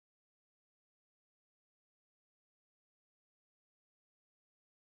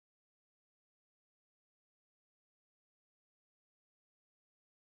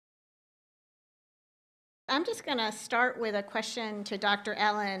I'm just going to start with a question to Dr.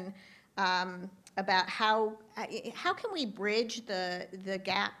 Ellen about how can we bridge the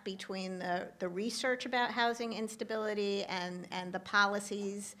gap between the research about housing instability and the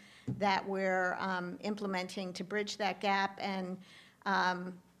policies that we're implementing to bridge that gap, and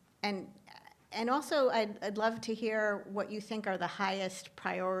also I'd love to hear what you think are the highest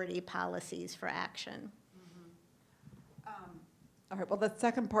priority policies for action. All right. Well, the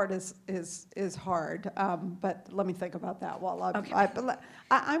second part is hard, but let me think about that while Okay.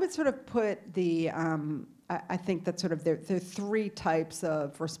 I would sort of put the I think that sort of there are three types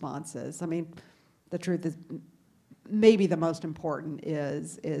of responses. I mean, the truth is maybe the most important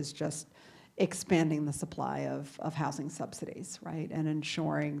is just expanding the supply of housing subsidies, right, and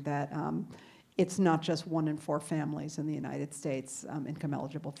ensuring that it's not just 1 in 4 families in the United States,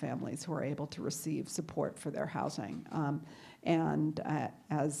 income-eligible families, who are able to receive support for their housing. And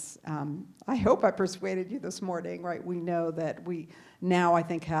as I hope I persuaded you this morning, right, we know that we now, I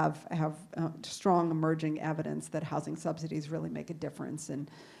think, have strong emerging evidence that housing subsidies really make a difference in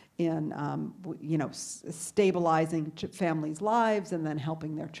you know, stabilizing families' lives and then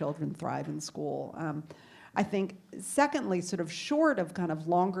helping their children thrive in school. I think, secondly, sort of short of kind of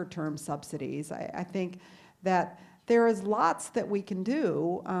longer-term subsidies, I think that there is lots that we can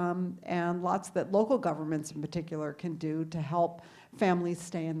do and lots that local governments in particular can do to help families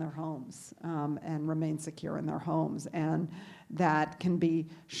stay in their homes and remain secure in their homes. And that can be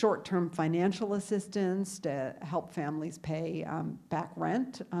short-term financial assistance to help families pay back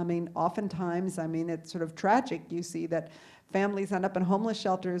rent. I mean, oftentimes, I mean, it's sort of tragic. You see that families end up in homeless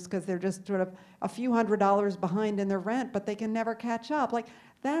shelters because they're just sort of a few $100s behind in their rent, but they can never catch up. Like,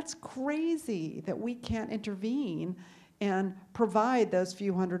 that's crazy that we can't intervene and provide those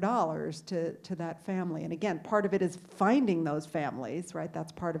few $100s to that family. And again, part of it is finding those families, right?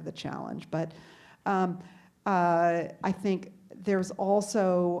 That's part of the challenge. But I think there's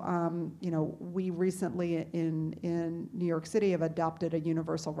also, you know, we recently in New York City have adopted a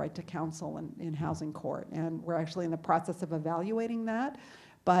universal right to counsel in housing court, and we're actually in the process of evaluating that.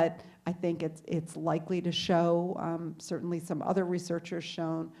 But I think it's likely to show, certainly some other research has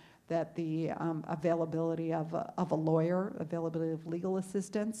shown, that the availability of a lawyer, availability of legal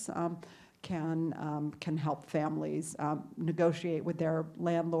assistance, can help families negotiate with their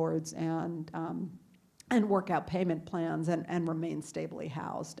landlords and work out payment plans and remain stably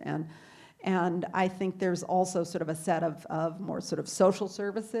housed. And I think there's also sort of a set of more sort of social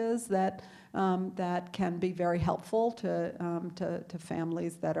services that can be very helpful to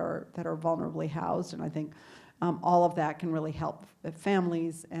families that are vulnerably housed. And I think all of that can really help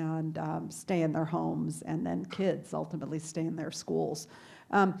families and stay in their homes, and then kids ultimately stay in their schools.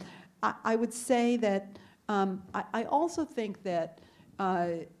 I would say that I also think that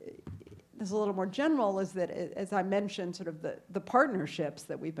this is a little more general, is that, as I mentioned, sort of the partnerships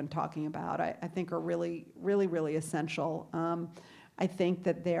that we've been talking about, I think are really, really, really essential. I think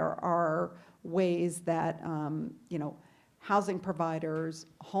that there are ways that, you know, housing providers,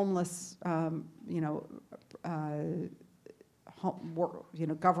 homeless, you know,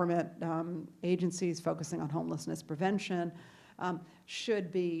 government agencies focusing on homelessness prevention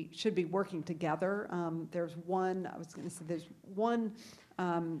should be working together. There's one, I was going to say, there's one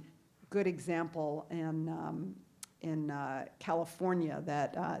good example in California,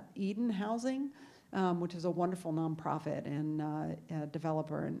 that Eden Housing, which is a wonderful nonprofit and a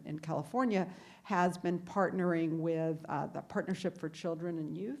developer in California, has been partnering with the Partnership for Children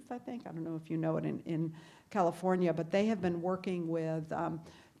and Youth, I think. I don't know if you know it in California, but they have been working with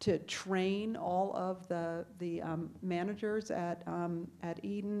to train all of the managers at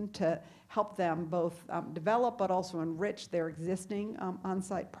Eden to help them both develop but also enrich their existing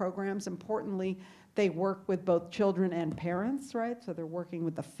on-site programs. Importantly, they work with both children and parents, right? So they're working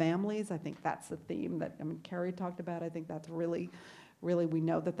with the families. I think that's the theme that, I mean, Carrie talked about. I think that's really, really, we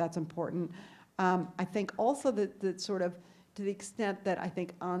know that that's important. I think also that sort of, to the extent that I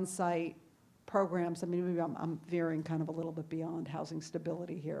think on-site programs, I mean, maybe I'm veering kind of a little bit beyond housing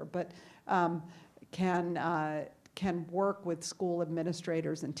stability here, but can work with school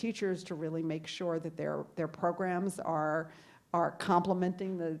administrators and teachers to really make sure that their programs are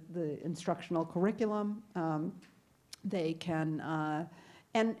complementing the instructional curriculum. They can,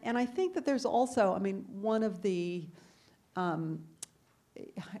 and I think that there's also, I mean, one of the,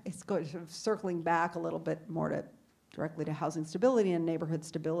 it's going sort of circling back a little bit more directly to housing stability and neighborhood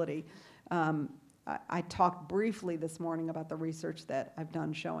stability. I talked briefly this morning about the research that I've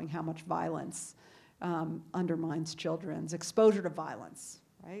done showing how much violence undermines children's exposure to violence,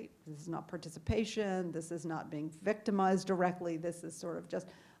 right? This is not participation. This is not being victimized directly. This is sort of just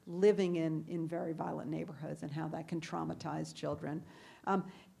living in very violent neighborhoods and how that can traumatize children.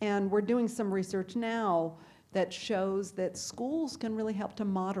 And we're doing some research now that shows that schools can really help to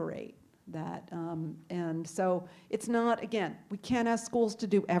moderate that. And so it's not, again, we can't ask schools to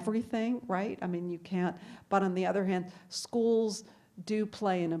do everything, right? I mean, you can't. But on the other hand, schools do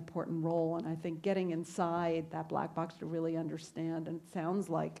play an important role, and I think getting inside that black box to really understand, and it sounds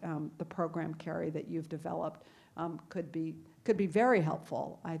like the program, Carrie, that you've developed could be very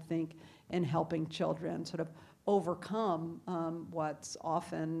helpful, I think, in helping children sort of overcome what's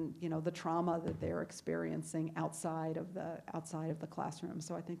often, you know, the trauma that they're experiencing outside of the classroom.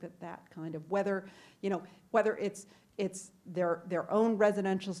 So I think that kind of, whether it's their own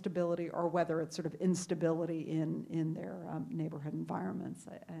residential stability or whether it's sort of instability in their neighborhood environments,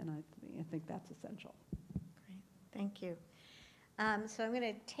 and I think that's essential. Great, thank you. So I'm going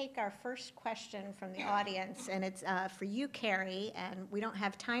to take our first question from the audience, and it's for you, Carrie, and we don't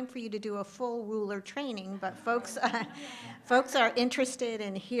have time for you to do a full ruler training, but folks are interested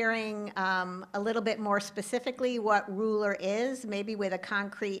in hearing a little bit more specifically what ruler is, maybe with a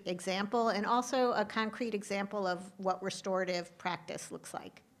concrete example, and also a concrete example of what restorative practice looks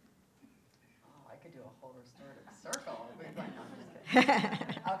like. Oh, I could do a whole restorative circle. No, I'm just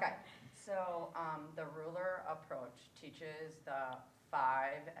kidding. Okay. So the ruler approach teaches the 5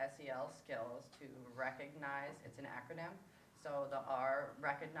 SEL skills to recognize, it's an acronym, so the R,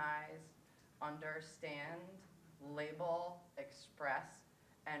 recognize, understand, label, express,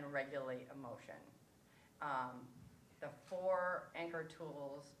 and regulate emotion. The 4 anchor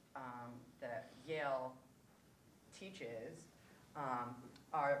tools that Yale teaches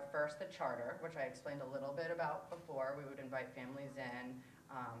are first the charter, which I explained a little bit about before. We would invite families in.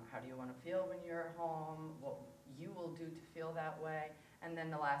 How do you want to feel when you're home? What you will do to feel that way? And then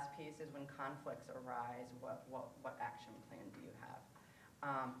the last piece is when conflicts arise, what action plan do you have?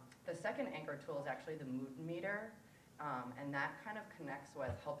 The second anchor tool is actually the mood meter, and that kind of connects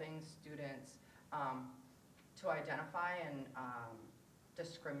with helping students to identify and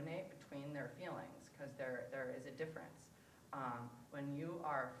discriminate between their feelings, because there is a difference. When you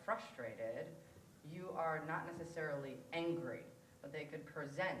are frustrated, you are not necessarily angry, but they could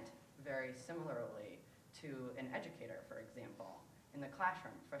present very similarly to an educator, for example. In the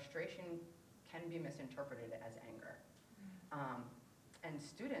classroom, frustration can be misinterpreted as anger. And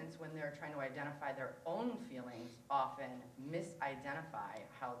students, when they're trying to identify their own feelings, often misidentify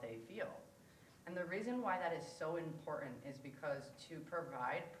how they feel. And the reason why that is so important is because to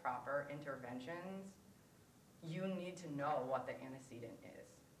provide proper interventions, you need to know what the antecedent is.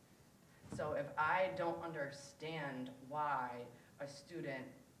 So if I don't understand why a student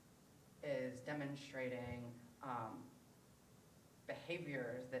is demonstrating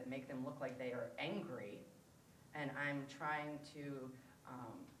behaviors that make them look like they are angry, and I'm trying to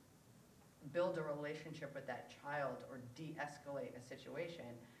build a relationship with that child or de-escalate a situation,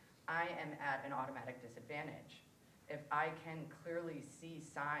 I am at an automatic disadvantage. If I can clearly see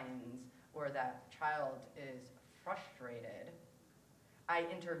signs where that child is frustrated, I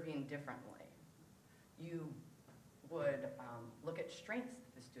intervene differently. You would look at strengths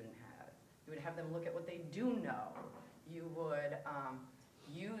that the student has. You would have them look at what they do know. You would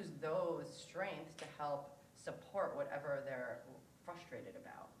use those strengths to help support whatever they're frustrated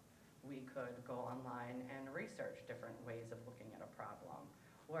about. We could go online and research different ways of looking at a problem,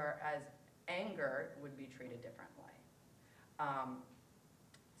 whereas anger would be treated differently.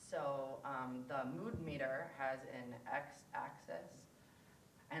 The mood meter has an x-axis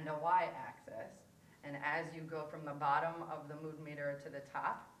and a y-axis, and as you go from the bottom of the mood meter to the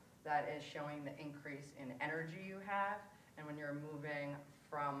top, that is showing the increase in energy you have, and when you're moving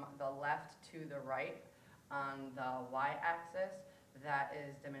from the left to the right on the y-axis, that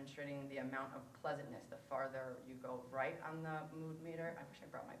is demonstrating the amount of pleasantness. The farther you go right on the mood meter, I wish I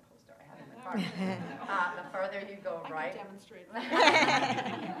brought my poster, I have it in the car. The farther you go right, I can demonstrate.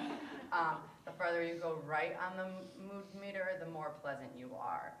 the farther you go right on the mood meter, the more pleasant you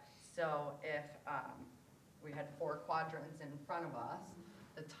are. So if we had 4 quadrants in front of us,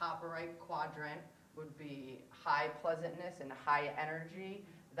 the top right quadrant would be high pleasantness and high energy.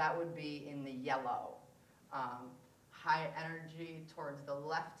 That would be in the yellow. High energy towards the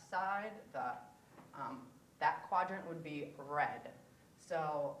left side, that quadrant would be red.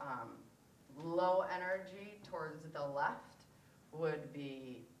 So low energy towards the left would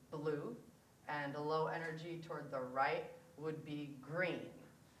be blue, and low energy toward the right would be green.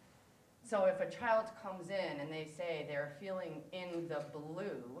 So if a child comes in and they say they're feeling in the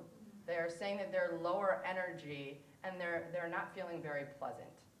blue, they're saying that they're lower energy and they're not feeling very pleasant.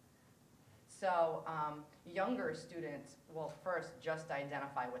 So younger students will first just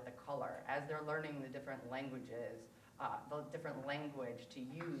identify with the color as they're learning the different languages, the different language to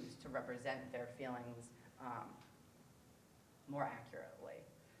use to represent their feelings more accurately.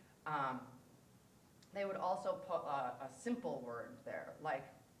 They would also put a simple word there, like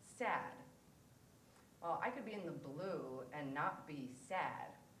sad. Well, I could be in the blue and not be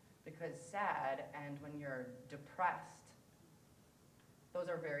sad, because sad and when you're depressed, those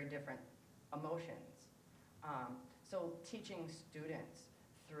are very different emotions. So teaching students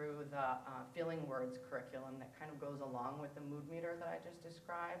through the feeling words curriculum that kind of goes along with the mood meter that I just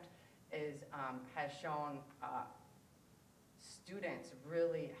described has shown students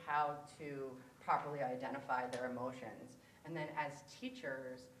really how to properly identify their emotions. And then as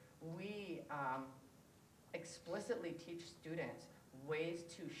teachers, we explicitly teach students ways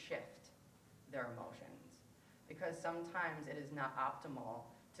to shift their emotions, because sometimes it is not optimal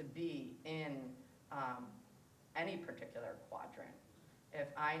to be in any particular quadrant. If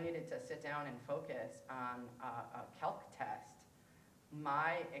I needed to sit down and focus on a calc test,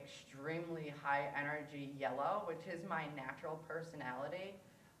 my extremely high energy yellow, which is my natural personality,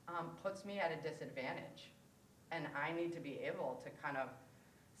 puts me at a disadvantage. And I need to be able to kind of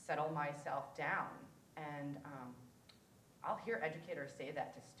settle myself down. And I'll hear educators say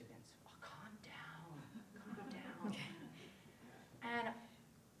that to students, oh, calm down. And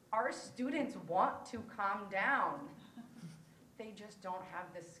our students want to calm down. They just don't have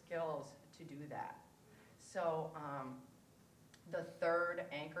the skills to do that. So the third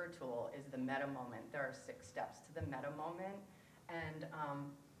anchor tool is the meta moment. There are 6 steps to the meta moment. And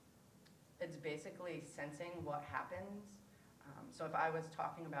it's basically sensing what happens. So if I was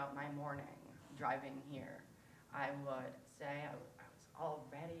talking about my morning driving here, I would say I was all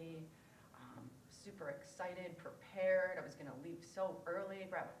ready, super excited, prepared. I was going to leave so early,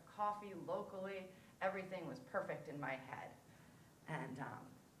 grab a coffee locally. Everything was perfect in my head. And I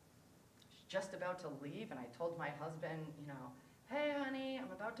was just about to leave, and I told my husband, you know, hey, honey,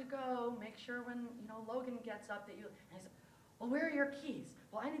 I'm about to go. Make sure when, you know, Logan gets up that you, and he said, well, where are your keys?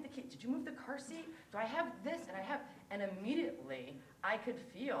 Well, I need the keys. Did you move the car seat? Do I have this? And immediately I could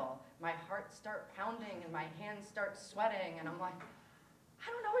feel my heart start pounding and my hands start sweating, and I'm like, I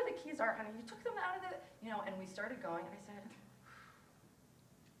don't know where the keys are, honey. You took them out of the, you know, and we started going, and I said,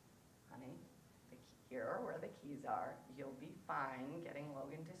 honey, here are where the keys are. You'll be fine getting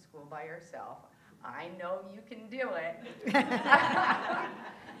Logan to school by yourself. I know you can do it.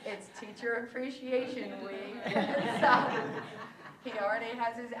 It's Teacher Appreciation Week. So he already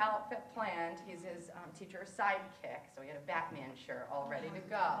has his outfit planned. He's his teacher's sidekick, so he had a Batman shirt all ready to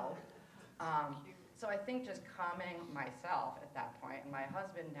go. So I think just calming myself at that point and my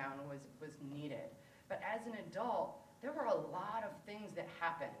husband down was needed. But as an adult, there were a lot of things that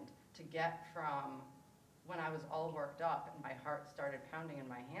happened to get from when I was all worked up and my heart started pounding and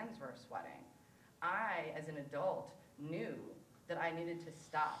my hands were sweating. I, as an adult, knew that I needed to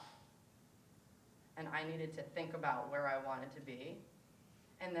stop. And I needed to think about where I wanted to be.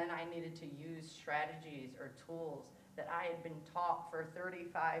 And then I needed to use strategies or tools that I had been taught for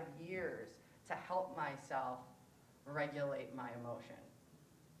 35 years to help myself regulate my emotion.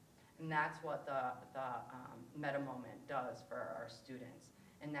 And that's what the meta moment does for our students.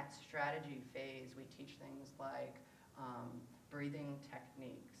 In that strategy phase, we teach things like breathing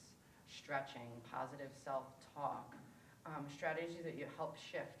techniques, stretching, positive self-talk, strategies that you help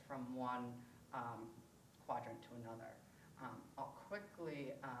shift from one quadrant to another. I'll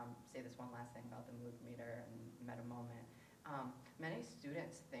quickly say this one last thing about the mood meter and meta moment. Many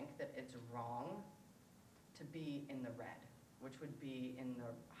students think that it's wrong to be in the red, which would be in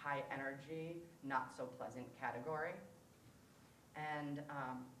the high energy, not so pleasant category. And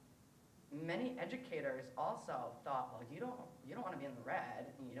many educators also thought, well, you don't want to be in the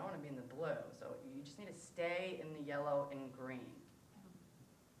red and you don't want to be in the blue, so you just need to stay in the yellow and green.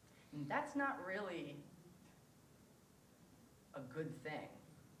 And that's not really a good thing.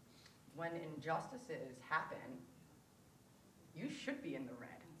 When injustices happen, you should be in the red.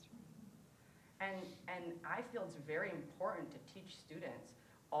 And I feel it's very important to teach students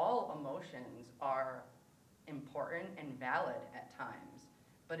all emotions are important and valid at times,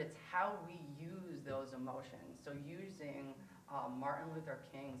 but it's how we use those emotions. So using Martin Luther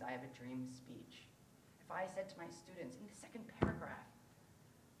King's I Have a Dream speech. If I said to my students in the second paragraph,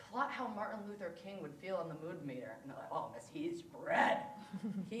 plot how Martin Luther King would feel on the mood meter, and they're like, oh, miss, he's red.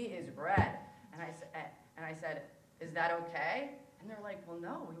 He is red. And I said, is that okay? And they're like, well,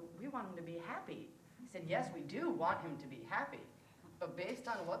 no, we want him to be happy. I said, yes, we do want him to be happy. But based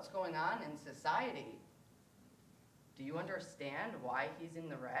on what's going on in society, do you understand why he's in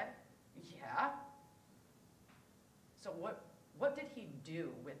the red? Yeah. So what did he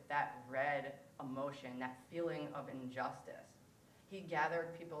do with that red emotion, that feeling of injustice? He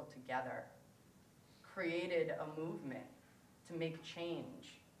gathered people together, created a movement to make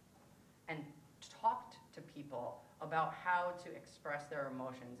change, and talked to people about how to express their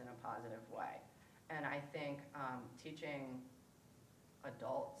emotions in a positive way. And I think teaching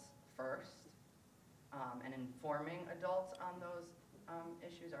adults first and informing adults on those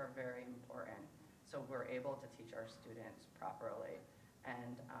issues are very important. So we're able to teach our students properly.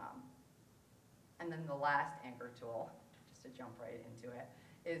 And then the last anchor tool, just to jump right into it,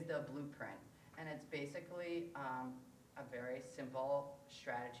 is the blueprint. And it's basically a very simple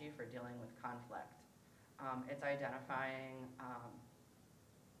strategy for dealing with conflict. It's identifying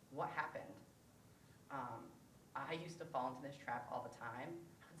what happened. I used to fall into this trap all the time.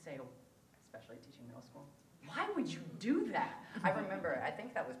 I would say, especially teaching middle school, why would you do that? I remember, I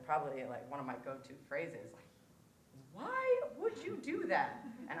think that was probably like one of my go-to phrases, like, why would you do that?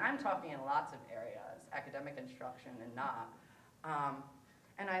 And I'm talking in lots of areas, academic instruction and not.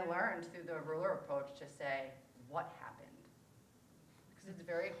 And I learned through the ruler approach to say, what happened? Because it's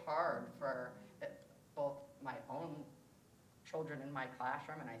very hard for both my own children in my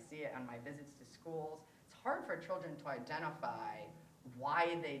classroom, and I see it on my visits to schools. It's hard for children to identify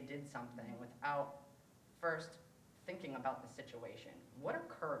why they did something without first thinking about the situation. What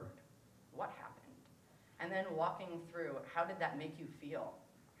occurred? What happened? And then walking through, how did that make you feel?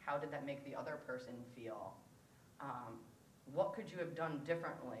 How did that make the other person feel? What could you have done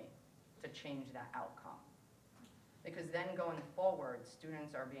differently to change that outcome? Because then going forward,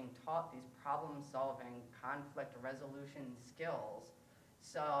 students are being taught these problem-solving, conflict resolution skills.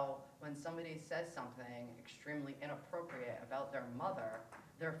 So when somebody says something extremely inappropriate about their mother,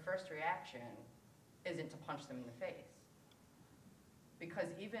 their first reaction isn't to punch them in the face. Because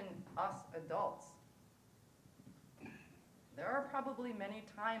even us adults, there are probably many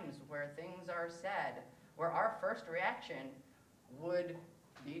times where things are said where our first reaction would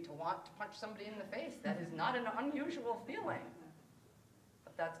be to want to punch somebody in the face. That is not an unusual feeling.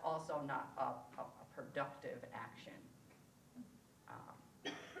 But that's also not a productive action.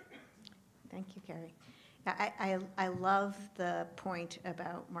 Thank you, Carrie. I love the point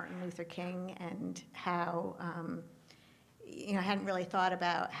about Martin Luther King and how, I hadn't really thought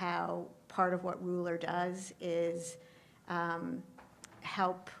about how part of what Ruler does is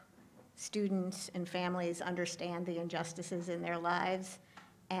help students and families understand the injustices in their lives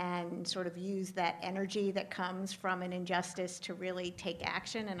and sort of use that energy that comes from an injustice to really take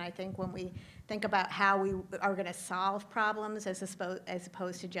action. And I think when we think about how we are going to solve problems as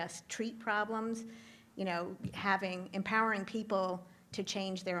opposed to just treat problems, empowering people to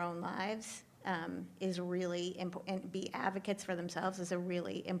change their own lives is really important, and be advocates for themselves is a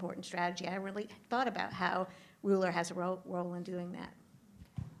really important strategy. I really thought about how Ruler has a role in doing that.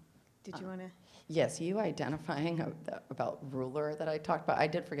 Did you want to? Yes, you identifying about Ruler that I talked about, I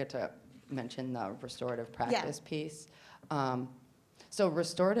did forget to mention the restorative practice piece. So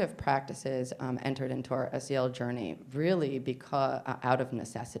restorative practices entered into our SEL journey really because out of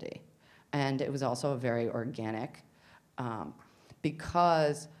necessity. And it was also very organic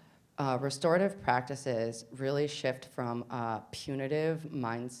because restorative practices really shift from a punitive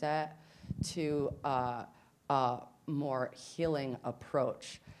mindset to a more healing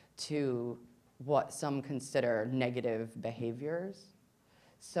approach to what some consider negative behaviors.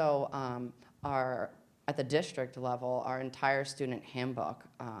 So at the district level, our entire student handbook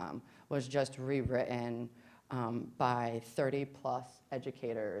was just rewritten by 30+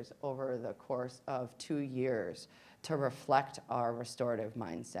 educators over the course of 2 years to reflect our restorative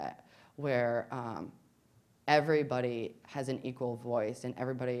mindset, where everybody has an equal voice and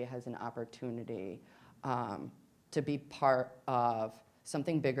everybody has an opportunity to be part of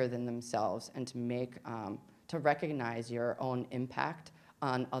something bigger than themselves and to recognize your own impact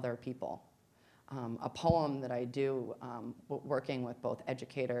on other people. A poem that I do working with both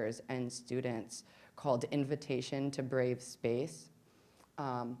educators and students called Invitation to Brave Space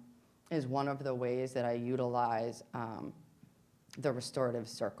is one of the ways that I utilize the restorative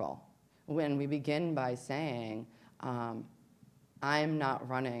circle. When we begin by saying, I'm not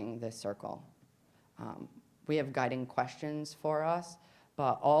running this circle. We have guiding questions for us,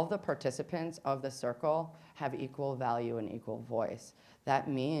 but all the participants of the circle have equal value and equal voice. That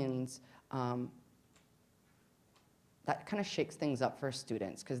means that kind of shakes things up for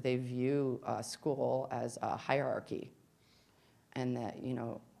students because they view school as a hierarchy. And that,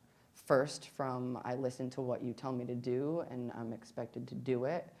 first from I listen to what you tell me to do and I'm expected to do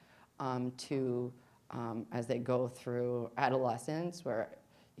it, to as they go through adolescence where,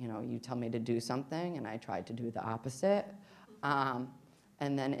 you tell me to do something and I try to do the opposite.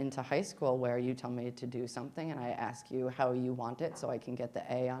 And then into high school where you tell me to do something and I ask you how you want it so I can get the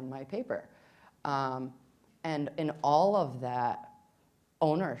A on my paper. And in all of that,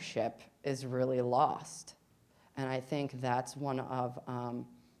 ownership is really lost. And I think that's one of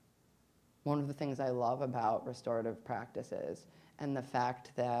the things I love about restorative practices, and the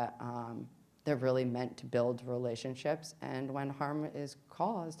fact that they're really meant to build relationships, and when harm is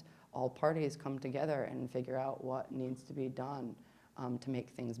caused, all parties come together and figure out what needs to be done to make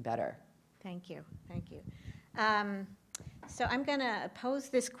things better. Thank you, thank you. So I'm going to pose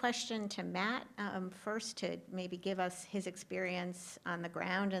this question to Matt first to maybe give us his experience on the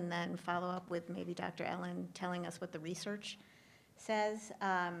ground, and then follow up with maybe Dr. Ellen telling us what the research says.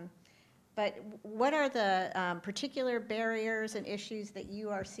 But what are the particular barriers and issues that you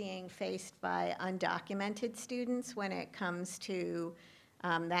are seeing faced by undocumented students when it comes to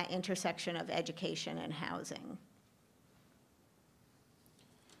that intersection of education and housing?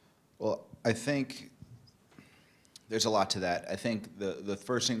 Well, I think there's a lot to that. I think the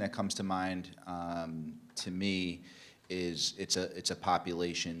first thing that comes to mind to me is it's a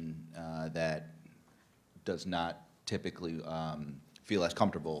population that does not typically feel as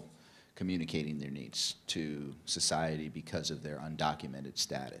comfortable communicating their needs to society because of their undocumented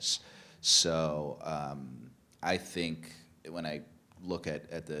status. So I think when I look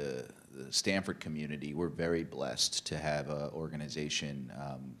at the Stanford community, we're very blessed to have an organization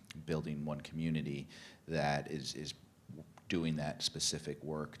building one community that is doing that specific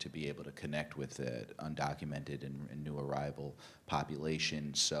work to be able to connect with the undocumented and new arrival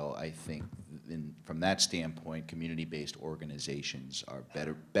population. So I think from that standpoint, community-based organizations are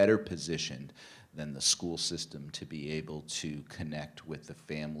better positioned than the school system to be able to connect with the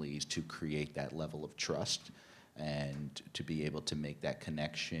families, to create that level of trust, and to be able to make that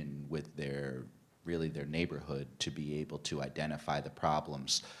connection with their neighborhood, to be able to identify the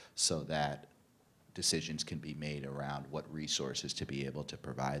problems so that decisions can be made around what resources to be able to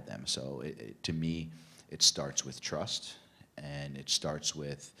provide them. So to me, it starts with trust, and it starts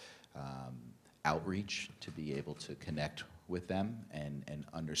with outreach to be able to connect with them and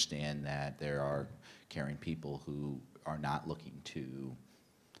understand that there are caring people who are not looking to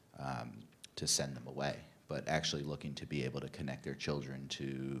send them away, but actually looking to be able to connect their children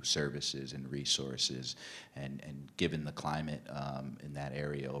to services and resources. And given the climate in that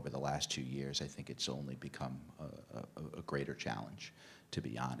area over the last 2 years, I think it's only become a greater challenge, to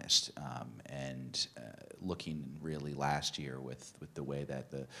be honest. Looking really last year with the way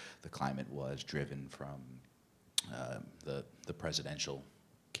that the climate was driven from the presidential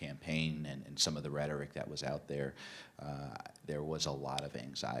campaign and some of the rhetoric that was out there, there was a lot of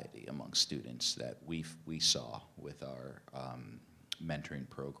anxiety among students that we saw with our mentoring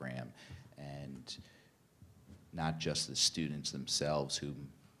program, and not just the students themselves who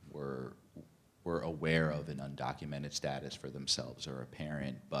were aware of an undocumented status for themselves or a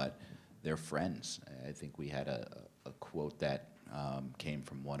parent, but their friends. I think we had a quote that came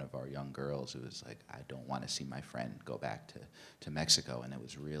from one of our young girls who was like, "I don't want to see my friend go back to Mexico," and it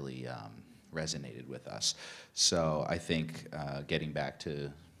was really resonated with us. So I think getting back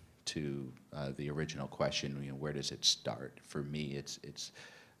to the original question, where does it start? For me, it's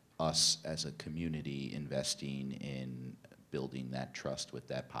us as a community investing in building that trust with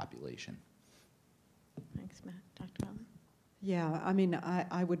that population. Thanks, Matt. Dr. Allen? Yeah, I mean,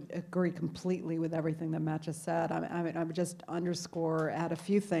 I would agree completely with everything that Matt just said. I mean, I would just add a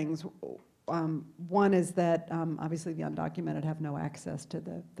few things. One is that obviously the undocumented have no access to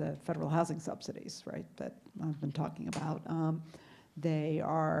the federal housing subsidies, right, that I've been talking about. They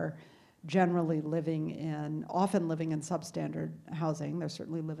are generally often living in substandard housing. They're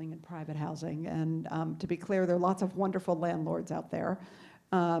certainly living in private housing. And to be clear, there are lots of wonderful landlords out there.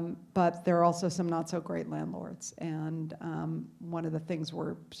 But there are also some not so great landlords. And one of the things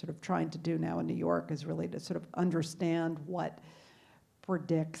we're sort of trying to do now in New York is really to sort of understand what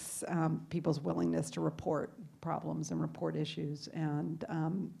predicts people's willingness to report problems and report issues. And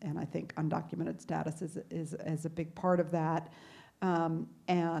I think undocumented status is a big part of that.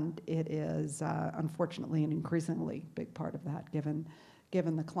 And it is unfortunately an increasingly big part of that given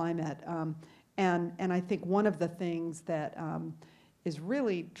the climate. And I think one of the things that is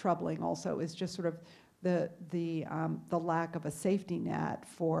really troubling also is just sort of the lack of a safety net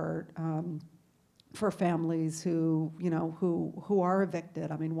for families who are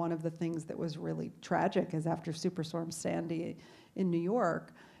evicted. I mean, one of the things that was really tragic is after Superstorm Sandy in New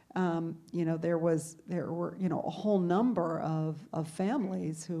York, there were a whole number of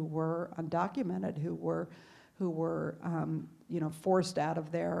families who were undocumented who who were, forced out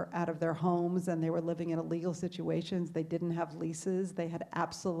of their homes, and they were living in illegal situations. They didn't have leases. They had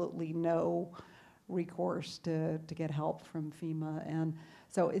absolutely no recourse to get help from FEMA. And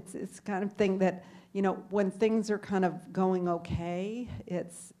so it's kind of thing that, when things are kind of going okay,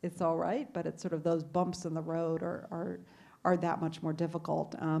 it's all right, but it's sort of those bumps in the road are that much more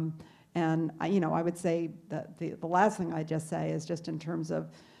difficult. And I would say that the last thing I just say is just in terms of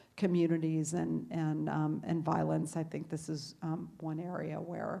communities and violence. I think this is one area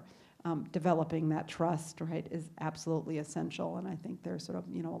where developing that trust, right, is absolutely essential. And I think there's sort of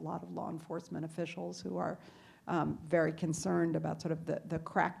a lot of law enforcement officials who are very concerned about sort of the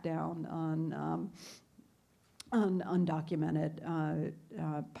crackdown on undocumented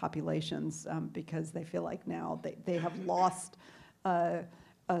populations because they feel like now they have lost a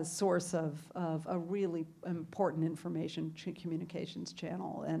source of a really important information communications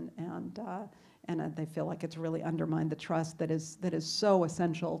channel, and they feel like it's really undermined the trust that is so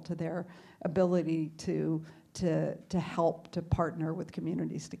essential to their ability to help to partner with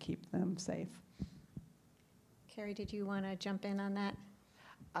communities to keep them safe. Carrie, did you want to jump in on that?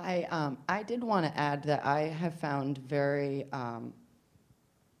 I did want to add that I have found very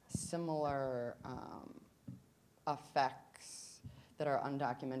similar effects that our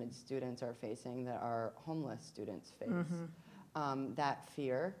undocumented students are facing that our homeless students face. Mm-hmm. That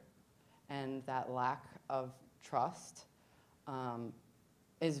fear and that lack of trust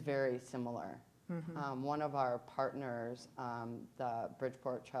is very similar. Mm-hmm. One of our partners, the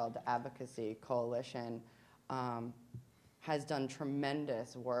Bridgeport Child Advocacy Coalition, has done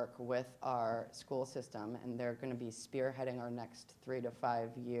tremendous work with our school system, and they're going to be spearheading our next 3 to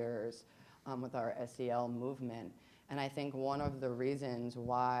 5 years with our SEL movement. And I think one of the reasons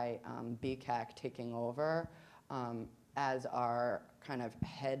why BCAC taking over as our kind of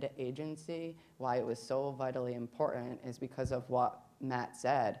head agency, why it was so vitally important is because of what Matt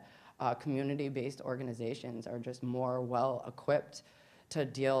said. Community-based organizations are just more well-equipped to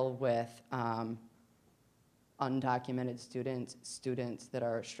deal with undocumented students that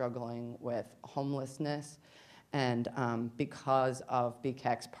are struggling with homelessness. And because of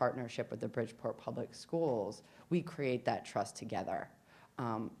BCAC's partnership with the Bridgeport Public Schools, we create that trust together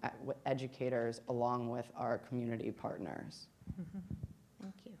with educators along with our community partners. Mm-hmm.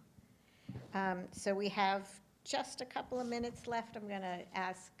 Thank you. So we have just a couple of minutes left. I'm going to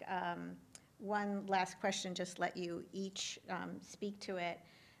ask one last question, just let you each speak to it.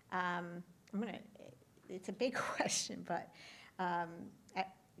 It's a big question, but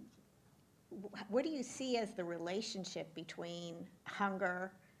what do you see as the relationship between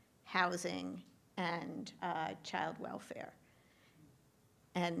hunger, housing, and child welfare,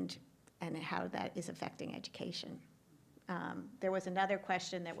 and how that is affecting education? There was another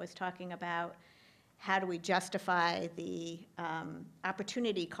question that was talking about how do we justify the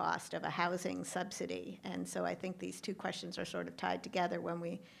opportunity cost of a housing subsidy? And so I think these two questions are sort of tied together when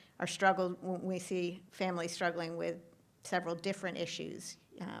we see families struggling with several different issues.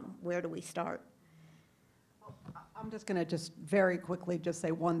 Where do we start? Well, I'm just going to just very quickly just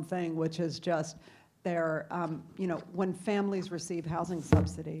say one thing, which is just when families receive housing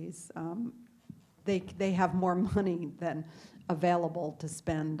subsidies, they have more money than available to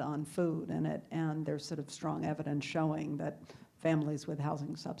spend on food in it, and there's sort of strong evidence showing that families with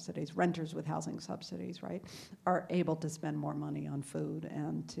housing subsidies, renters with housing subsidies, right, are able to spend more money on food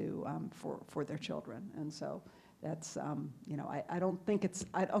and for their children. And so that's I don't think it's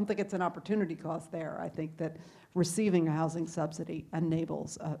an opportunity cost there. I think that receiving a housing subsidy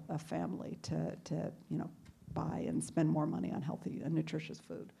enables a family to buy and spend more money on healthy and nutritious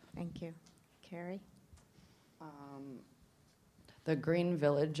food. Thank you. Carrie? The Green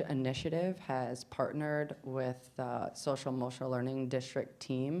Village Initiative has partnered with the Social Emotional Learning District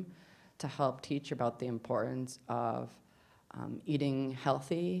team to help teach about the importance of eating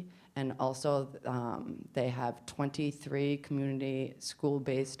healthy, and also they have 23 community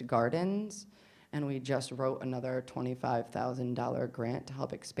school-based gardens, and we just wrote another $25,000 grant to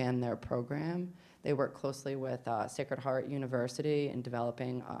help expand their program. They work closely with Sacred Heart University in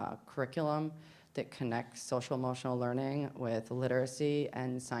developing a curriculum that connects social emotional learning with literacy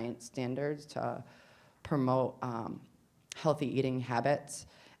and science standards to promote healthy eating habits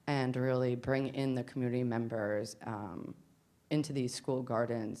and really bring in the community members into these school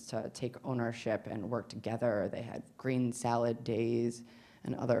gardens to take ownership and work together. They had green salad days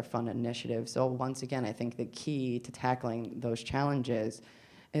and other fun initiatives. So once again, I think the key to tackling those challenges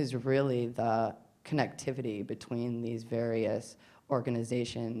is really the connectivity between these various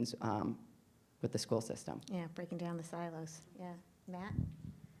organizations with the school system. Yeah, breaking down the silos. Yeah. Matt?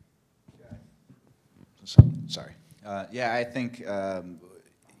 Sorry. Yeah, I think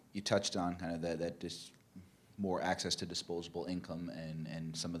you touched on kind of that just more access to disposable income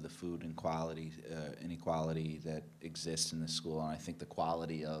and some of the food and quality inequality that exists in the school. And I think the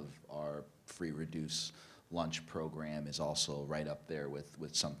quality of our free reduced lunch program is also right up there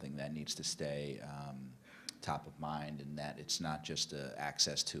with something that needs to stay top of mind, and that it's not just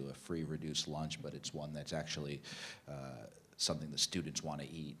access to a free reduced lunch, but it's one that's actually something the students want to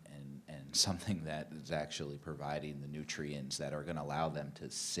eat, and something that is actually providing the nutrients that are going to allow them to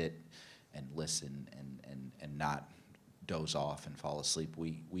sit and listen and not doze off and fall asleep.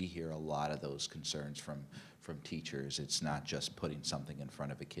 We hear a lot of those concerns from teachers. It's not just putting something in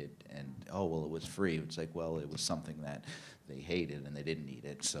front of a kid and, oh, well, it was free. It's like, well, it was something that they hated and they didn't eat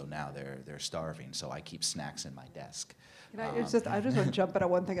it, so now they're starving, so I keep snacks in my desk. I just want to jump in on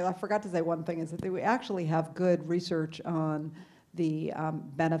one thing, and I forgot to say one thing, is that we actually have good research on the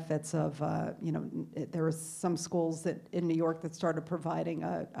benefits of, there were some schools in New York that started providing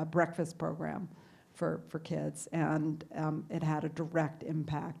a breakfast program for kids, and it had a direct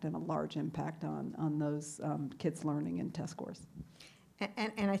impact and a large impact on those kids' learning and test scores.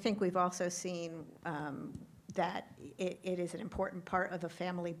 And I think we've also seen that it is an important part of the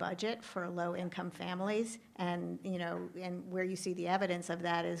family budget for low-income families, and and where you see the evidence of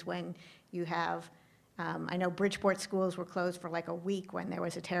that is when you have. I know Bridgeport schools were closed for like a week when there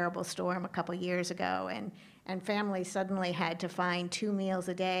was a terrible storm a couple years ago, and families suddenly had to find 2 meals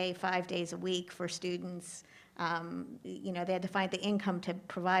a day, 5 days a week for students. They had to find the income to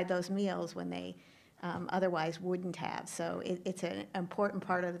provide those meals when they otherwise wouldn't have. So it's an important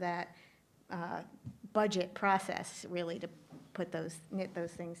part of that budget process, really, to knit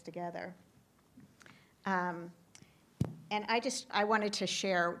those things together. And I wanted to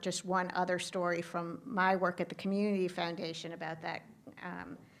share just one other story from my work at the Community Foundation about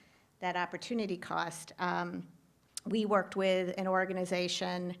that opportunity cost. We worked with an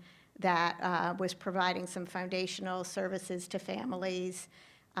organization that was providing some foundational services to families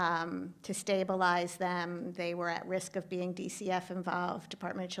to stabilize them. They were at risk of being DCF involved,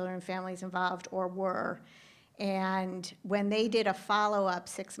 Department of Children and Families involved, or were. And when they did a follow-up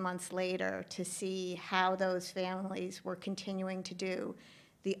 6 months later to see how those families were continuing to do,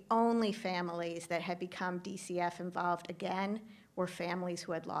 the only families that had become DCF involved again were families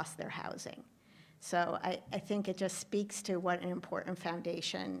who had lost their housing. So I think it just speaks to what an important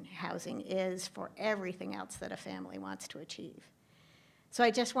foundation housing is for everything else that a family wants to achieve. So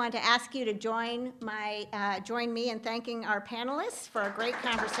I just wanted to ask you to join me in thanking our panelists for a great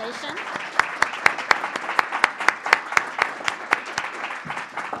conversation.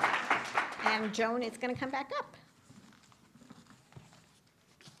 And Joan is going to come back up.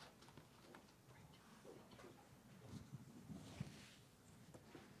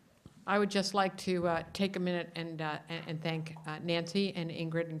 I would just like to take a minute and thank Nancy and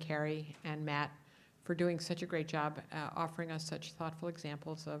Ingrid and Carrie and Matt for doing such a great job offering us such thoughtful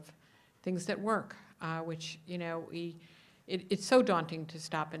examples of things that work, which, it's so daunting to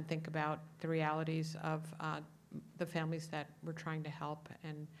stop and think about the realities of the families that we're trying to help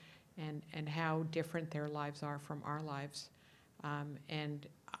and how different their lives are from our lives. And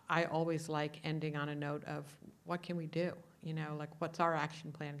I always like ending on a note of what can we do? Like what's our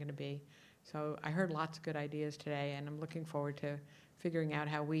action plan going to be? So I heard lots of good ideas today, and I'm looking forward to figuring out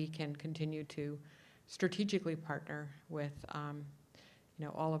how we can continue to strategically partner with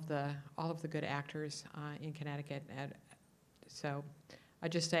all of the good actors in Connecticut. So I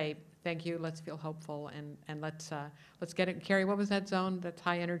just say thank you. Let's feel hopeful, and let's get it. Carrie, what was that zone that's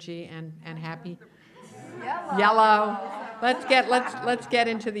high energy and happy? Yellow. Yellow. Let's get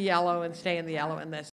into the yellow and stay in the yellow in this.